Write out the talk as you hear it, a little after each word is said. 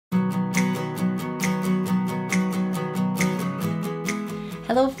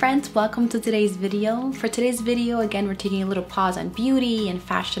Hello friends, welcome to today's video. For today's video, again, we're taking a little pause on beauty and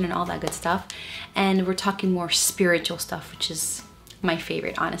fashion and all that good stuff. And we're talking more spiritual stuff, which is my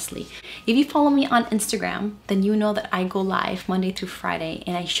favorite, honestly. If you follow me on Instagram, then you know that I go live Monday through Friday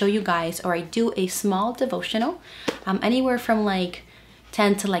and I show you guys, or I do a small devotional, anywhere from like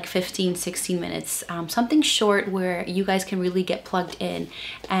 10 to like 15, 16 minutes, something short where you guys can really get plugged in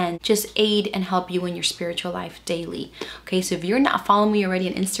and just aid and help you in your spiritual life daily. Okay, so if you're not following me already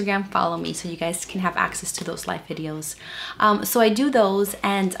on Instagram, follow me so you guys can have access to those live videos. So I do those,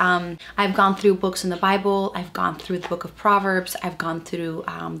 and I've gone through books in the Bible. I've gone through the book of Proverbs. I've gone through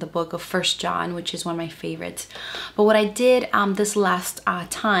the book of 1 John, which is one of my favorites. But what I did this last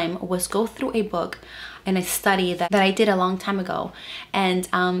time was go through a book and a study that I did a long time ago. And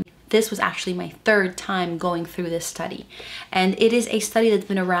this was actually my third time going through this study. And it is a study that's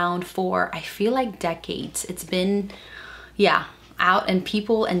been around for, I feel like, decades. It's been, yeah, out, and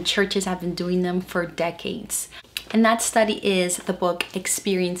people and churches have been doing them for decades. And that study is the book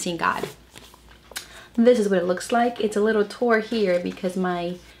Experiencing God. This is what it looks like. It's a little tore here because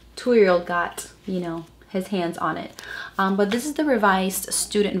my 2-year-old got, you know, his hands on it. But this is the revised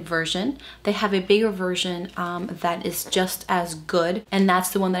student version. They have a bigger version that is just as good, and that's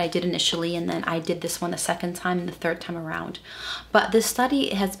the one that I did initially, and then I did this one the second time and the third time around. But this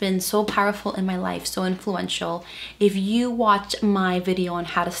study has been so powerful in my life, so influential. If you watch my video on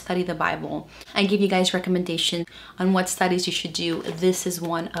how to study the Bible, I give you guys recommendations on what studies you should do. This is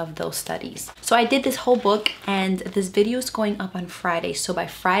one of those studies. So I did this whole book, and this video is going up on Friday. So by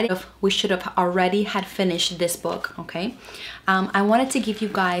Friday, we should have already had finished this book, okay? I wanted to give you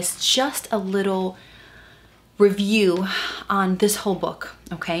guys just a little review on this whole book,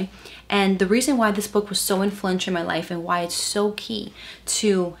 okay? And the reason why this book was so influential in my life and why it's so key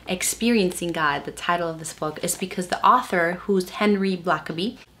to experiencing God, the title of this book, is because the author, who's Henry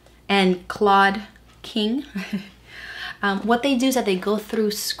Blackaby and Claude King, what they do is that they go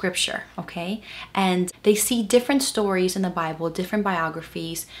through scripture, okay? And they see different stories in the Bible, different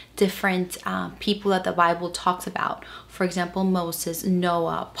biographies, different people that the Bible talks about. For example, Moses,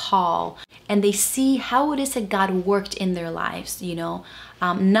 Noah, Paul. And they see how it is that God worked in their lives, you know?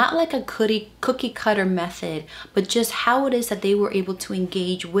 Not like a cookie cutter method, but just how it is that they were able to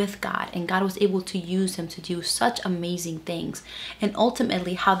engage with God, and God was able to use them to do such amazing things, and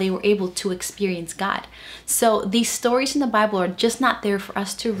ultimately how they were able to experience God. So these stories in the Bible are just not there for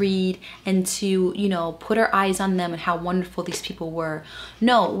us to read and to, you know, put our eyes on them and how wonderful these people were.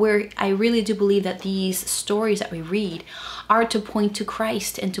 No, I really do believe that these stories that we read are to point to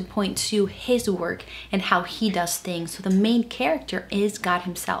Christ and to point to his work and how he does things. So the main character is God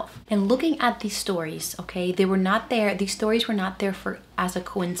himself. And looking at these stories, okay, they were not there, these stories were not there as a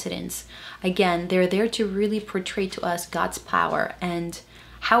coincidence. Again, they're there to really portray to us God's power and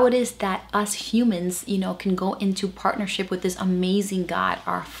how it is that us humans, you know, can go into partnership with this amazing God,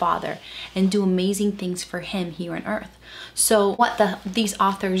 our Father, and do amazing things for him here on earth. So what these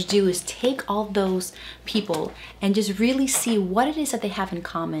authors do is take all those people and just really see what it is that they have in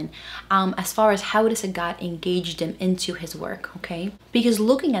common, as far as how it is that God engaged them into his work, okay? Because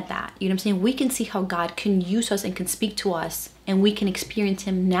looking at that, you know what I'm saying, we can see how God can use us and can speak to us, and we can experience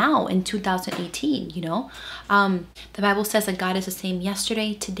him now in 2018, you know? The Bible says that God is the same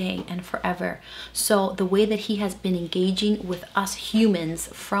yesterday, today, and forever. So the way that he has been engaging with us humans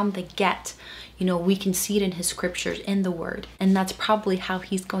from the get, you know, we can see it in his scriptures, in the word. And that's probably how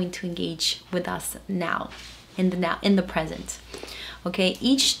he's going to engage with us now, in the present. Okay,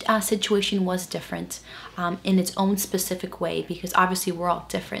 each situation was different in its own specific way, because obviously we're all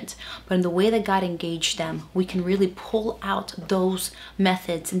different. But in the way that God engaged them, we can really pull out those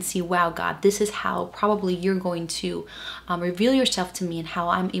methods and see, wow, God, this is how probably you're going to reveal yourself to me and how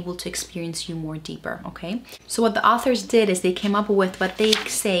I'm able to experience you more deeper, okay? So what the authors did is they came up with what they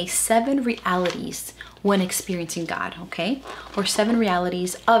say 7 realities when experiencing God, okay? Or 7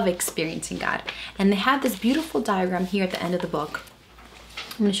 realities of experiencing God. And they have this beautiful diagram here at the end of the book.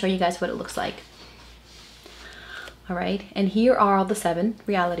 I'm going to show you guys what it looks like. All right, and here are all the 7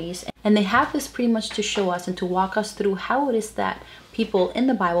 realities, and they have this pretty much to show us and to walk us through how it is that people in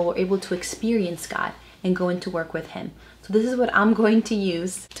the Bible were able to experience God and go into work with him. So this is what I'm going to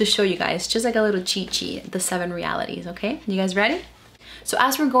use to show you guys, just like a little cheat sheet, the 7 realities, okay? You guys ready? So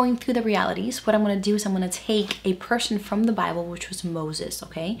as we're going through the realities, what I'm going to do is I'm going to take a person from the Bible, which was Moses,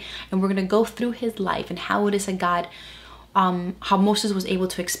 okay? And we're going to go through his life and how it is that God, how Moses was able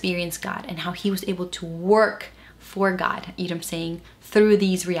to experience God and how he was able to work for God, you know what I'm saying, through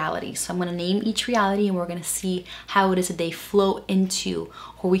these realities. So I'm going to name each reality and we're going to see how it is that they flow into,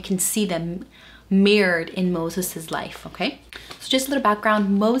 or we can see them mirrored in Moses's life, okay? So just a little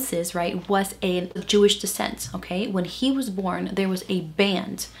background, Moses, right, was a Jewish descent, okay? When he was born, there was a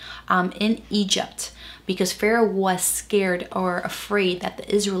band in Egypt because Pharaoh was scared or afraid that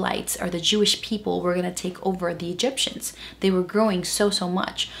the Israelites or the Jewish people were going to take over the Egyptians. They were growing so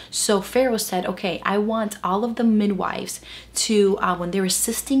much. So Pharaoh said, okay, I want all of the midwives to, when they're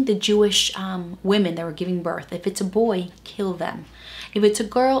assisting the Jewish women that were giving birth, if it's a boy, kill them. If it's a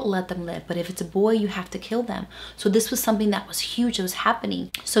girl, let them live. But if it's a boy, you have to kill them. So this was something that was huge, that was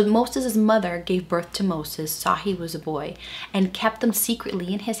happening. So Moses' mother gave birth to Moses, saw he was a boy, and kept him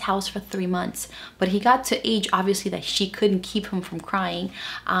secretly in his house for 3 months. But he got to age, obviously, that she couldn't keep him from crying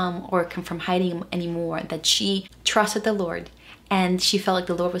or from hiding him anymore, that she trusted the Lord. And she felt like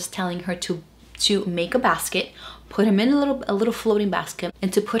the Lord was telling her to make a basket, put him in a little floating basket,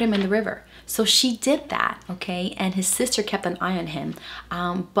 and to put him in the river. So she did that, okay? And his sister kept an eye on him.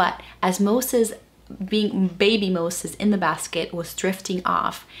 But as Moses, being baby Moses in the basket, was drifting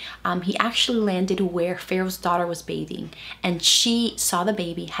off, he actually landed where Pharaoh's daughter was bathing, and she saw the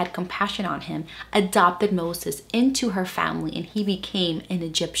baby, had compassion on him, adopted Moses into her family, and he became an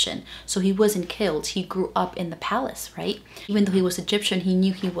Egyptian. So he wasn't killed, he grew up in the palace, right? Even though he was Egyptian, he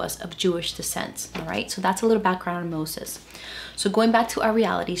knew he was of Jewish descent, all right? So that's a little background on Moses. So going back to our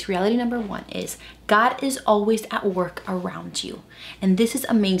realities, reality number 1 is God is always at work around you. And this is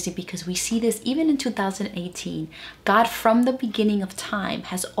amazing because we see this even in 2018. God, from the beginning of time,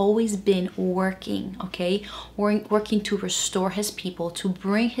 has always been working, okay? Working to restore his people, to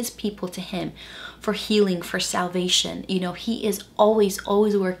bring his people to him for healing, for salvation. You know, he is always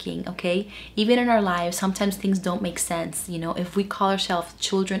working, okay? Even in our lives, sometimes things don't make sense. You know, if we call ourselves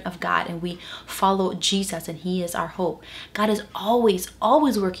children of God and we follow Jesus and he is our hope, God is always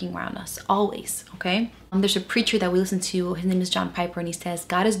working around us, always, okay? There's a preacher that we listen to, his name is John Piper, and he says,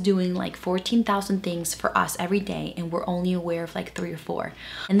 God is doing like 14,000 things for us every day, and we're only aware of like 3 or 4.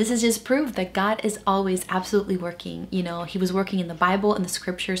 And this is just proof that God is always absolutely working. You know, he was working in the Bible, in the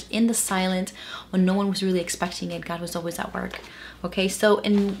scriptures, in the silent, when no one was really expecting it. God was always at work. Okay, so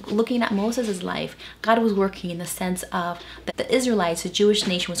in looking at Moses' life, God was working in the sense of that the Israelites, the Jewish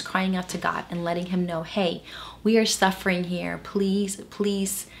nation, was crying out to God and letting him know, hey, we are suffering here.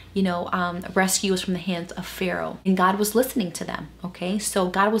 Please, you know, rescue us from the hands of Pharaoh. And God was listening to them, okay? So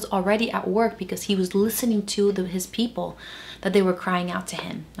God was already at work because he was listening to his people, that they were crying out to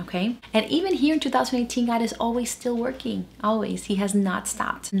him, okay? And even here in 2018, God is always still working, always. He has not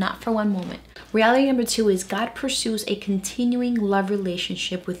stopped, not for one moment. Reality number 2 is God pursues a continuing love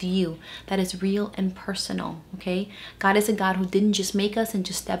relationship with you that is real and personal, okay? God is a God who didn't just make us and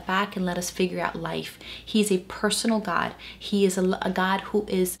just step back and let us figure out life. He's a personal God. He is a God who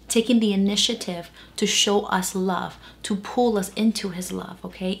is taking the initiative to show us love, to pull us into his love,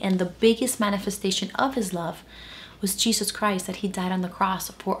 okay? And the biggest manifestation of his love was Jesus Christ, that he died on the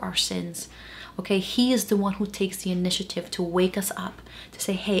cross for our sins. Okay, he is the one who takes the initiative to wake us up, to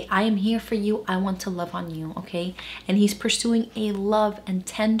say, hey, I am here for you. I want to love on you, okay? And he's pursuing a love and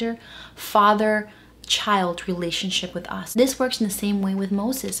tender father-child relationship with us. This works in the same way with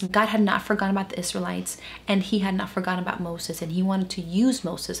Moses. God had not forgotten about the Israelites, and he had not forgotten about Moses, and he wanted to use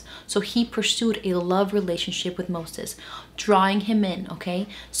Moses. So he pursued a love relationship with Moses, drawing him in, okay?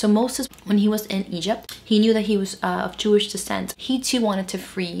 So Moses, when he was in Egypt, he knew that he was of Jewish descent. He too wanted to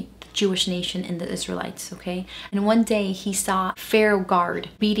free Jewish nation and the Israelites, okay? And one day he saw Pharaoh guard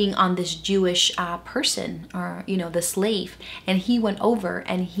beating on this Jewish person, or you know, the slave, and he went over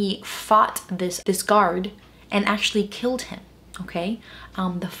and he fought this guard and actually killed him, okay?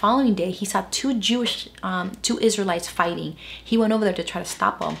 The following day he saw two Israelites fighting. He went over there to try to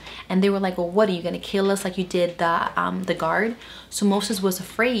stop them, and they were like, well, what, are you gonna kill us like you did the guard? So Moses was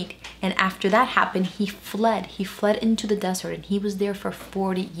afraid, and after that happened, he fled into the desert, and he was there for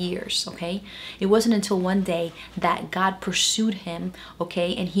 40 years, okay? It wasn't until one day that God pursued him,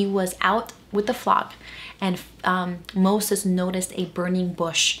 okay? And he was out with the flock, and Moses noticed a burning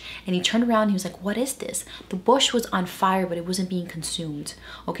bush, and he turned around and he was like, what is this? The bush was on fire, but it wasn't being consumed,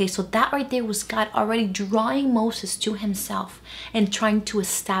 okay? So that right there was God already drawing Moses to himself and trying to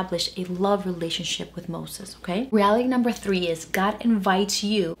establish a love relationship with Moses, okay? Reality number 3 is God invites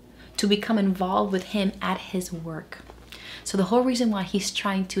you to become involved with him at his work. So the whole reason why he's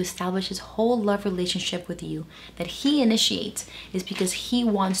trying to establish his whole love relationship with you, that he initiates, is because he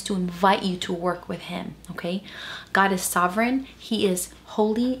wants to invite you to work with him, okay? God is sovereign, he is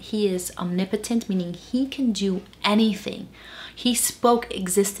holy, he is omnipotent, meaning he can do anything. He spoke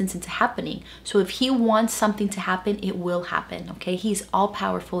existence into happening. So if he wants something to happen, it will happen, okay? He's all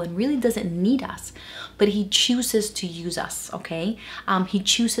powerful and really doesn't need us, but he chooses to use us, okay? He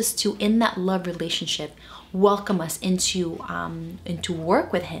chooses to, in that love relationship, welcome us into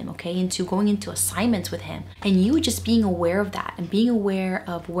work with him, okay, into going into assignments with him. And you just being aware of that and being aware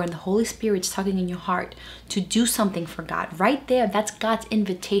of when the Holy Spirit's tugging in your heart to do something for God, right there, that's God's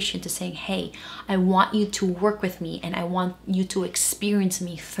invitation to saying, hey, I want you to work with me and I want you to experience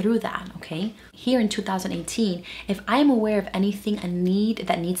me through that, okay? Here in 2018, if I'm aware of anything, a need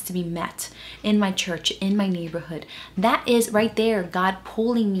that needs to be met in my church, in my neighborhood, that is right there God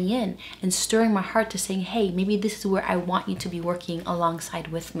pulling me in and stirring my heart to saying, hey, maybe this is where I want you to be working alongside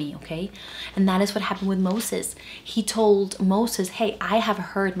with me, okay? And that is what happened with Moses. He told Moses, hey, I have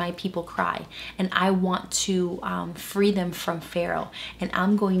heard my people cry and I want to free them from Pharaoh and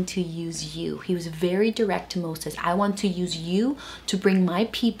I'm going to use you. He was very direct to Moses. I want to use you to bring my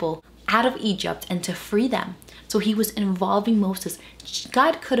people out of Egypt and to free them. So he was involving Moses.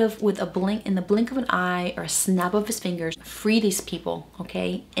 God could have, with in the blink of an eye or a snap of his fingers, free these people,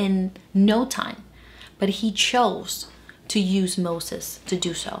 okay, in no time. But he chose to use Moses to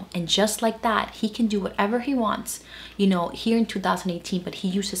do so. And just like that, he can do whatever he wants, you know, here in 2018, but he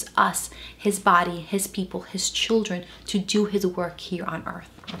uses us, his body, his people, his children to do his work here on earth,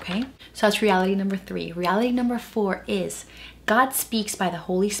 okay? So that's reality number 3. Reality number 4 is God speaks by the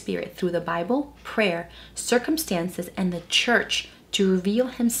Holy Spirit through the Bible, prayer, circumstances, and the church to reveal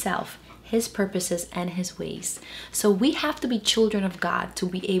himself, his purposes, and his ways. So we have to be children of God to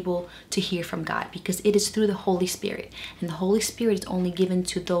be able to hear from God, because it is through the Holy Spirit, and the Holy Spirit is only given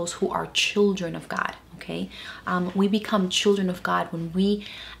to those who are children of God, okay? We become children of God when we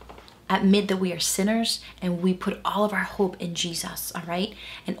admit that we are sinners and we put all of our hope in Jesus, all right?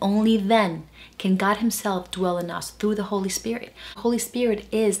 And only then can God himself dwell in us through the Holy Spirit. The Holy Spirit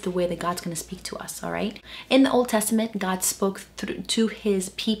is the way that God's going to speak to us, all right? In the Old Testament, God spoke to his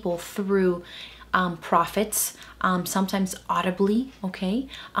people through prophets, sometimes audibly, okay?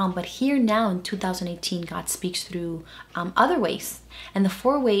 But here now in 2018, God speaks through other ways. And the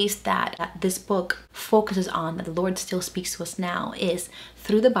 4 ways that this book focuses on, that the Lord still speaks to us now, is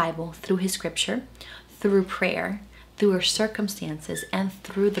through the Bible, through his scripture, through prayer, through our circumstances, and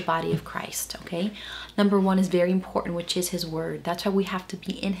through the body of Christ, okay? Number 1 is very important, which is his word. That's why we have to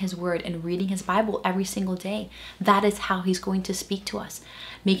be in his word and reading his Bible every single day. That is how he's going to speak to us.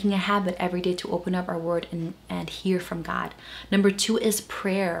 Making a habit every day to open up our word and hear from God. Number 2 is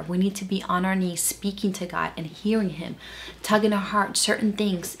prayer. We need to be on our knees speaking to God and hearing him, tugging our heart, certain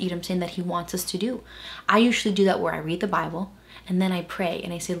things, you know what I'm saying, that he wants us to do. I usually do that where I read the Bible, and then I pray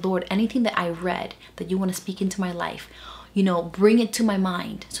and I say, Lord, anything that I read that you want to speak into my life, you know, bring it to my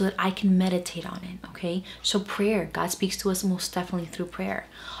mind so that I can meditate on it, okay? So prayer, God speaks to us most definitely through prayer.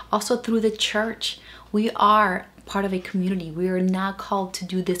 Also through the church. We are part of a community. We are not called to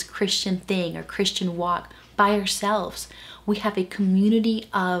do this Christian thing or Christian walk by ourselves. We have a community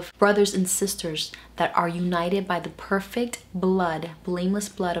of brothers and sisters that are united by the perfect blood, blameless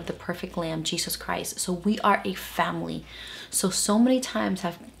blood of the perfect Lamb, Jesus Christ. So we are a family. So many times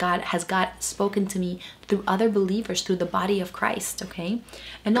has God spoken to me through other believers, through the body of Christ, okay?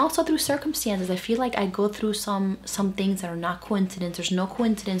 And also through circumstances. I feel like I go through some things that are not coincidence. There's no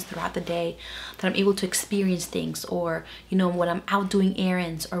coincidence throughout the day that I'm able to experience things, or, you know, when I'm out doing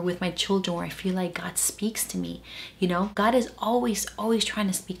errands or with my children, where I feel like God speaks to me, you know? God is always trying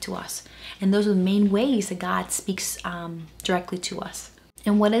to speak to us. And those are the main ways that God speaks directly to us.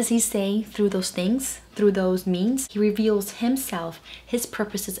 And what does he say through those things, through those means? He reveals himself, his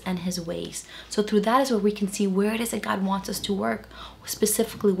purposes, and his ways. So through that is where we can see where it is that God wants us to work,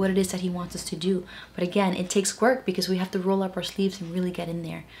 specifically what it is that he wants us to do. But again, it takes work, because we have to roll up our sleeves and really get in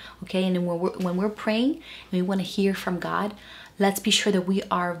there, okay? And then when we're praying and we want to hear from God, let's be sure that we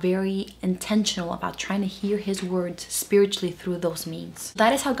are very intentional about trying to hear his words spiritually through those means.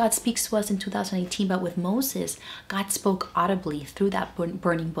 That is how God speaks to us in 2018. But with Moses, God spoke audibly through that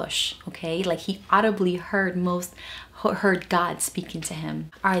burning bush, okay? Like he audibly heard God speaking to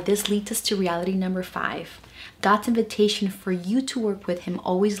him. All right, this leads us to reality number 5. God's invitation for you to work with him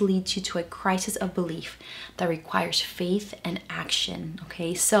always leads you to a crisis of belief that requires faith and action,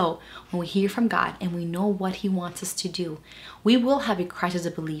 okay? So when we hear from God and we know what he wants us to do, we will have a crisis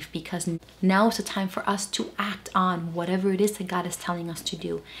of belief, because now is the time for us to act on whatever it is that God is telling us to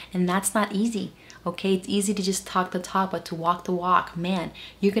do. And that's not easy, okay? It's easy to just talk the talk, but to walk the walk, man,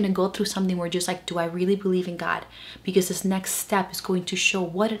 you're gonna go through something where you're just like, do I really believe in God? Because this next step is going to show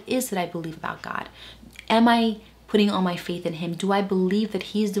what it is that I believe about God. Am I putting all my faith in him? Do I believe that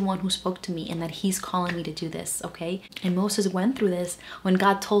he's the one who spoke to me and that he's calling me to do this? Okay. And Moses went through this when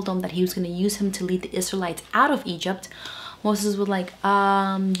God told him that he was going to use him to lead the Israelites out of Egypt. Moses was like,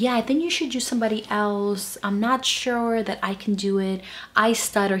 yeah, I think you should use somebody else. I'm not sure that I can do it. I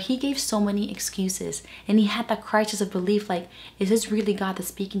stutter. He gave so many excuses, and he had that crisis of belief, like, is this really God that's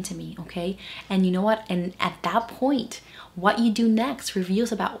speaking to me? Okay. And you know what? And at that point, what you do next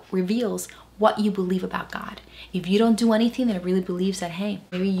reveals what you believe about God. If you don't do anything that really believes that, hey,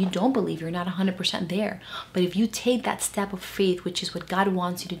 maybe you don't believe, you're not 100% there. But if you take that step of faith, which is what God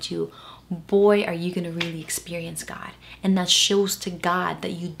wants you to do, boy, are you going to really experience God. And that shows to God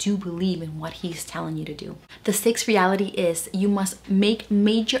that you do believe in what he's telling you to do. The sixth reality is you must make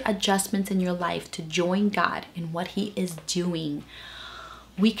major adjustments in your life to join God in what he is doing.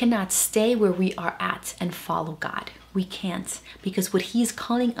 We cannot stay where we are at and follow God. We can't, because what he's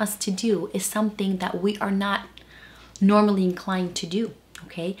calling us to do is something that we are not normally inclined to do.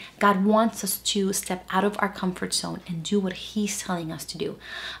 Okay, God wants us to step out of our comfort zone and do what he's telling us to do.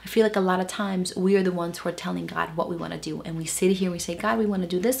 I feel like a lot of times we are the ones who are telling God what we want to do, and we sit here and we say, God, we want to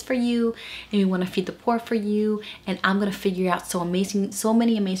do this for you, and we want to feed the poor for you, and I'm going to figure out so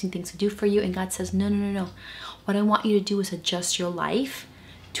many amazing things to do for you. And God says, no. What I want you to do is adjust your life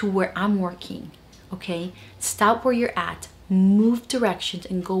to where I'm working. Okay, stop where you're at, move directions,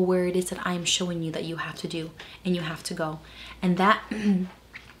 and go where it is that I am showing you that you have to do and you have to go. And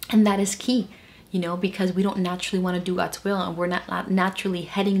that is key, you know, because we don't naturally want to do God's will, and we're not naturally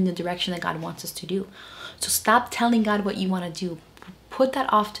heading in the direction that God wants us to do. So stop telling God what you want to do. Put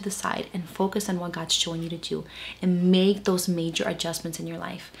that off to the side and focus on what God's showing you to do, and make those major adjustments in your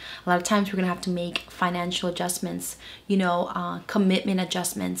life. A lot of times we're going to have to make financial adjustments, you know, commitment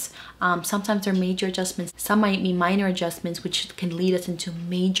adjustments. Sometimes they're major adjustments. Some might be minor adjustments, which can lead us into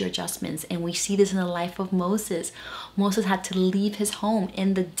major adjustments. And we see this in the life of Moses. Moses had to leave his home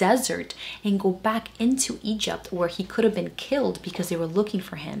in the desert and go back into Egypt, where he could have been killed because they were looking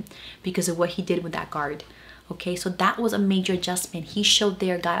for him because of what he did with that guard. Okay, so that was a major adjustment. He showed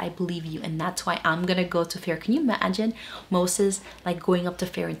there, God, I believe you, and that's why I'm gonna go to Pharaoh. Can you imagine Moses like going up to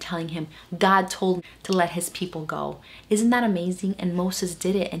Pharaoh and telling him, God told me to let his people go? Isn't that amazing? And Moses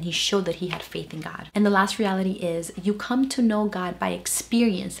did it, and he showed that he had faith in God. And the last reality is you come to know God by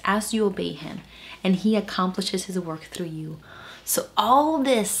experience as you obey him, and he accomplishes his work through you. So all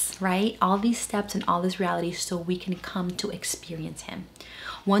this, right? All these steps and all this reality so we can come to experience him.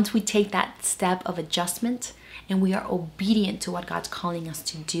 Once we take that step of adjustment and we are obedient to what God's calling us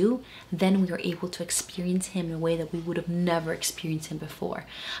to do, then we are able to experience him in a way that we would have never experienced him before.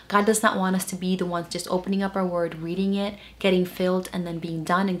 God does not want us to be the ones just opening up our word, reading it, getting filled, and then being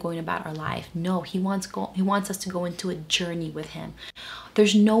done and going about our life. No, he wants us to go into a journey with him.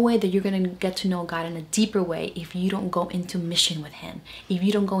 There's no way that you're going to get to know God in a deeper way if you don't go into mission with him, if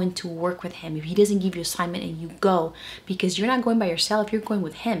you don't go into work with him, if he doesn't give you assignment and you go, because you're not going by yourself, you're going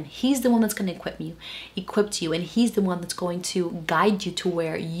with him. He's the one that's going to equip you, and he's the one that's going to guide you to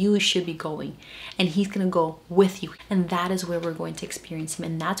where you should be going, and he's going to go with you. And that is where we're going to experience him.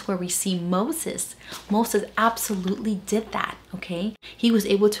 And that's where we see Moses. Moses absolutely did that. Okay, he was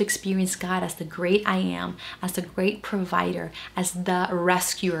able to experience God as the great I am, as the great provider, as the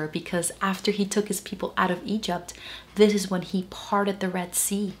rescuer, because after he took his people out of Egypt, this is when he parted the Red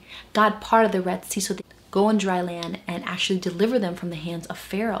Sea. God parted the Red Sea so they could go on dry land and actually deliver them from the hands of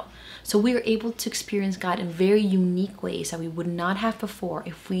Pharaoh. So we are able to experience God in very unique ways that we would not have before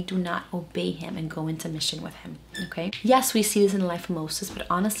if we do not obey him and go into mission with him. Okay, yes, we see this in the life of Moses, but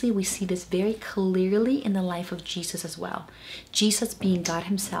honestly we see this very clearly in the life of Jesus as well. Jesus, being God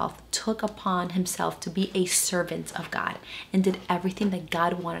himself, took upon himself to be a servant of God and did everything that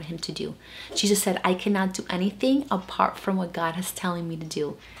God wanted him to do. Jesus said, I cannot do anything apart from what God is telling me to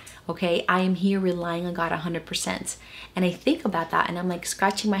do. Okay, I am here relying on God 100%. And I think about that and I'm like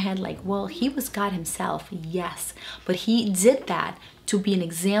scratching my head like, well, he was God himself, yes, but he did that to be an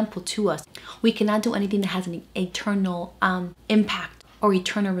example to us. We cannot do anything that has an eternal impact or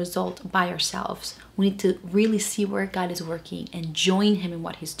eternal result by ourselves. We need to really see where God is working and join him in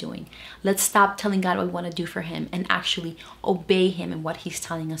what he's doing. Let's stop telling God what we want to do for him and actually obey him in what he's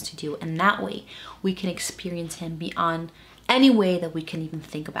telling us to do. And that way we can experience him beyond any way that we can even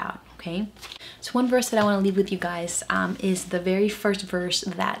think about. Okay, so one verse that I want to leave with you guys is the very first verse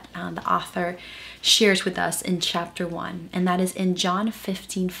that the author shares with us in chapter 1, and that is in John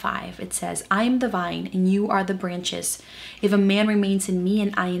 15:5. It says, I am the vine and you are the branches. If a man remains in me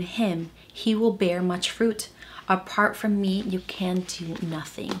and I in him, he will bear much fruit. Apart from me, you can do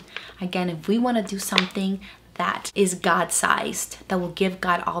nothing. Again, if we want to do something that is God-sized, that will give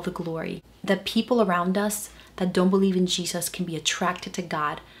God all the glory, the people around us, that don't believe in Jesus can be attracted to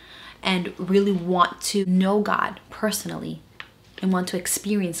God and really want to know God personally and want to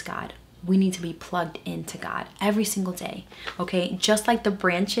experience God, we need to be plugged into God every single day, okay? Just like the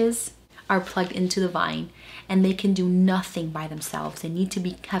branches are plugged into the vine and they can do nothing by themselves. They need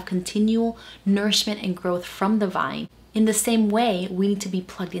to have continual nourishment and growth from the vine. In the same way, we need to be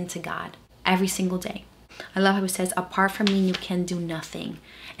plugged into God every single day. I love how it says, apart from me, you can do nothing.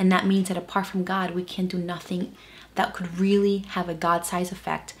 And that means that apart from God, we can do nothing that could really have a God-sized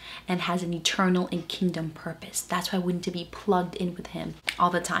effect and has an eternal and kingdom purpose. That's why we need to be plugged in with Him all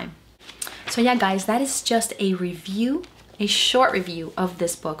the time. So yeah, guys, that is just a review, a short review of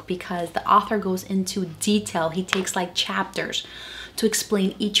this book, because the author goes into detail. He takes like chapters to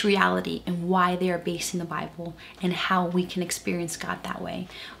explain each reality and why they are based in the Bible and how we can experience God that way.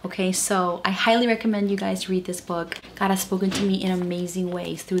 Okay, so I highly recommend you guys read this book. God has spoken to me in amazing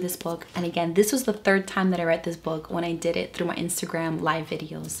ways through this book. And again, this was the third time that I read this book when I did it through my Instagram live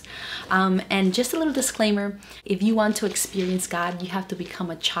videos. And just a little disclaimer, if you want to experience God, you have to become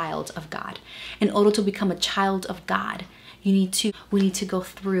a child of God. In order to become a child of God, we need to go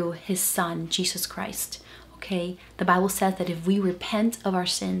through His Son, Jesus Christ. Okay, the Bible says that if we repent of our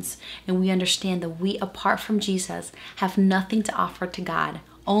sins and we understand that we, apart from Jesus, have nothing to offer to God,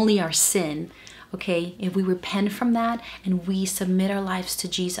 only our sin, okay, if we repent from that and we submit our lives to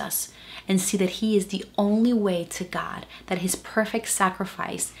Jesus and see that He is the only way to God, that His perfect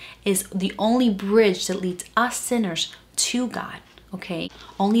sacrifice is the only bridge that leads us sinners to God, okay,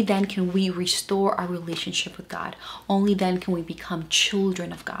 only then can we restore our relationship with God. Only then can we become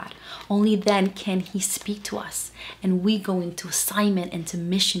children of God. Only then can He speak to us and we go into assignment and to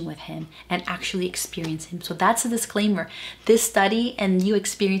mission with Him and actually experience Him. So that's a disclaimer. This study and you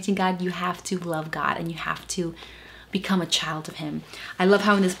experiencing God, you have to love God and you have to become a child of Him. I love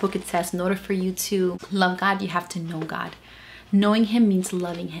how in this book it says, in order for you to love God, you have to know God. Knowing Him means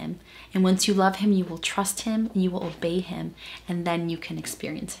loving Him. And once you love Him, you will trust Him and you will obey Him, and then you can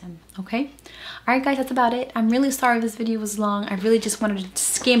experience Him, okay? All right, guys, that's about it. I'm really sorry this video was long. I really just wanted to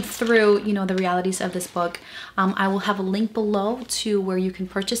skim through, you know, the realities of this book. I will have a link below to where you can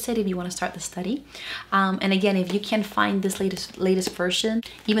purchase it if you want to start the study. And again, if you can't find this latest version,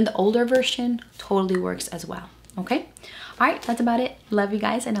 even the older version totally works as well, okay? All right, that's about it. Love you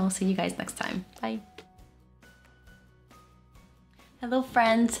guys, and I will see you guys next time. Bye. Hello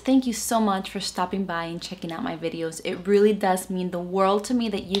friends, thank you so much for stopping by and checking out my videos. It really does mean the world to me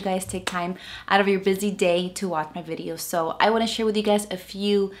that you guys take time out of your busy day to watch my videos. So I want to share with you guys a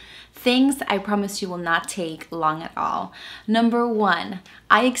few things that I promise you will not take long at all. Number one,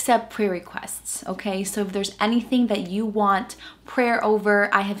 I accept prayer requests, okay? So if there's anything that you want prayer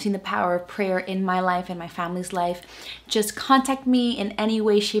over, I have seen the power of prayer in my life and my family's life. Just contact me in any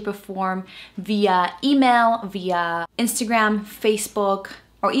way, shape, or form via email, via Instagram, Facebook,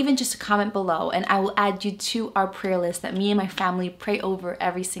 or even just a comment below, and I will add you to our prayer list that me and my family pray over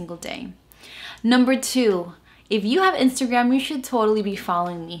every single day. Number two, if you have Instagram, you should totally be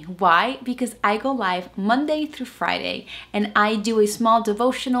following me. Why? Because I go live Monday through Friday and I do a small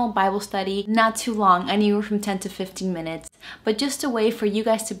devotional Bible study, not too long, anywhere from 10 to 15 minutes, but just a way for you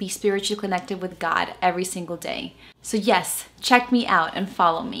guys to be spiritually connected with God every single day. So yes, check me out and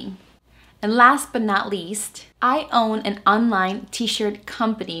follow me. And last but not least, I own an online t-shirt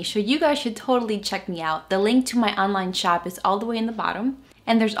company, so you guys should totally check me out. The link to my online shop is all the way in the bottom.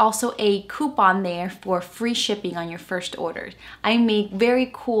 And there's also a coupon there for free shipping on your first order. I make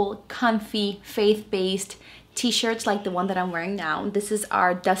very cool, comfy, faith-based t-shirts like the one that I'm wearing now. This is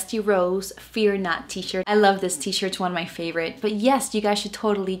our Dusty Rose Fear Not t-shirt. I love this t-shirt, it's one of my favorite. But yes, you guys should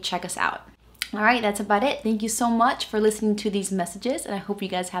totally check us out. All right, that's about it. Thank you so much for listening to these messages, and I hope you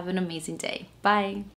guys have an amazing day. Bye.